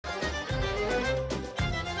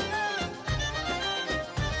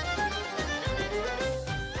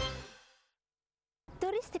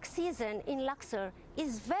season in Luxor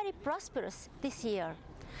is very prosperous this year.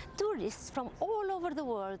 Tourists from all over the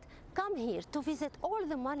world come here to visit all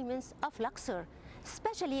the monuments of Luxor,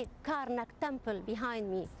 especially Karnak Temple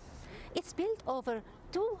behind me. It's built over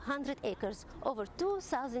 200 acres, over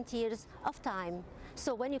 2,000 years of time.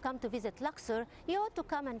 So when you come to visit Luxor, you ought to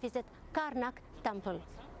come and visit Karnak Temple.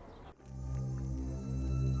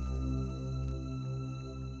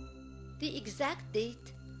 The exact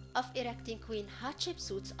date of erecting Queen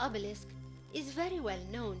Hatshepsut's obelisk is very well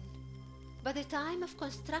known, but the time of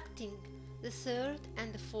constructing the third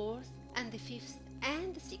and the fourth and the fifth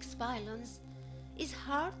and the sixth pylons is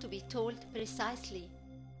hard to be told precisely.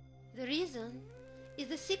 The reason is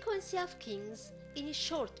the sequence of kings in a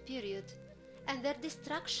short period and their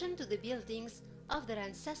destruction to the buildings of their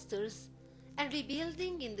ancestors and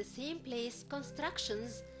rebuilding in the same place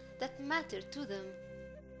constructions that mattered to them.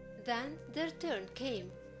 Then their turn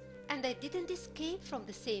came, and they didn't escape from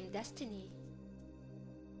the same destiny.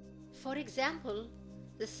 For example,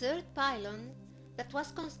 the third pylon that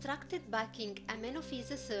was constructed by King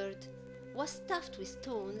Amenophes III was stuffed with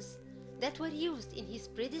stones that were used in his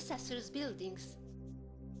predecessors' buildings.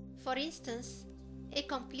 For instance, a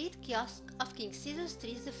complete kiosk of King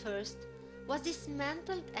Sesostris I was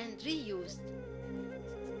dismantled and reused.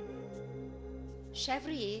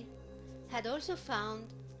 Chevrier had also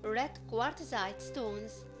found red quartzite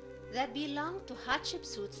stones that belonged to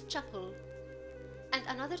Hatshepsut's chapel, and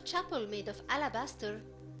another chapel made of alabaster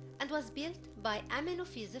and was built by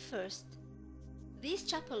Amenophes I. These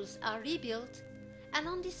chapels are rebuilt and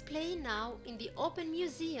on display now in the Open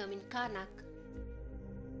Museum in Karnak.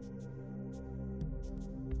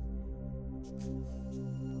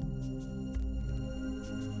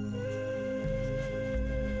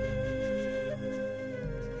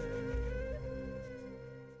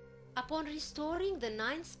 Upon restoring the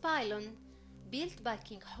ninth pylon built by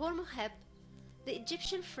King Hormoheb, the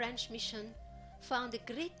Egyptian-French mission found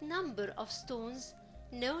a great number of stones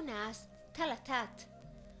known as talatat,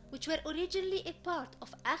 which were originally a part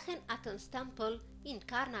of Akhenaten's temple in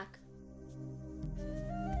Karnak.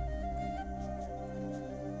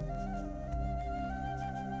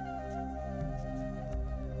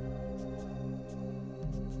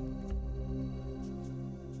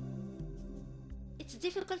 It's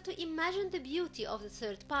difficult to imagine the beauty of the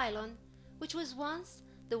third pylon, which was once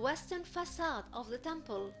the western facade of the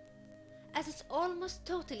temple, as it's almost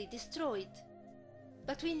totally destroyed.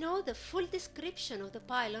 But we know the full description of the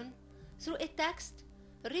pylon through a text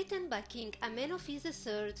written by King Amenophes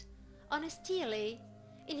III on a stele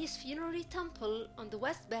in his funerary temple on the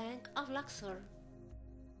west bank of Luxor.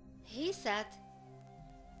 He said,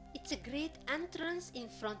 "It's a great entrance in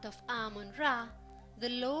front of Amun-Ra, the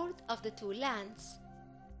Lord of the Two Lands.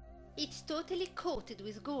 It's totally coated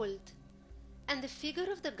with gold, and the figure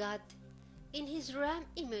of the god in his ram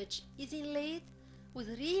image is inlaid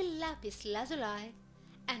with real lapis lazuli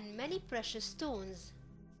and many precious stones.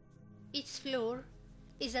 Its floor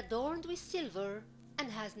is adorned with silver and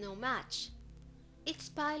has no match. Its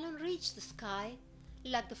pylon reaches the sky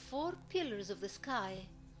like the four pillars of the sky,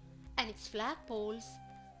 and its flagpoles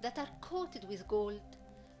that are coated with gold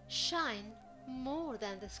shine more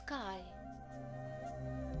than the sky."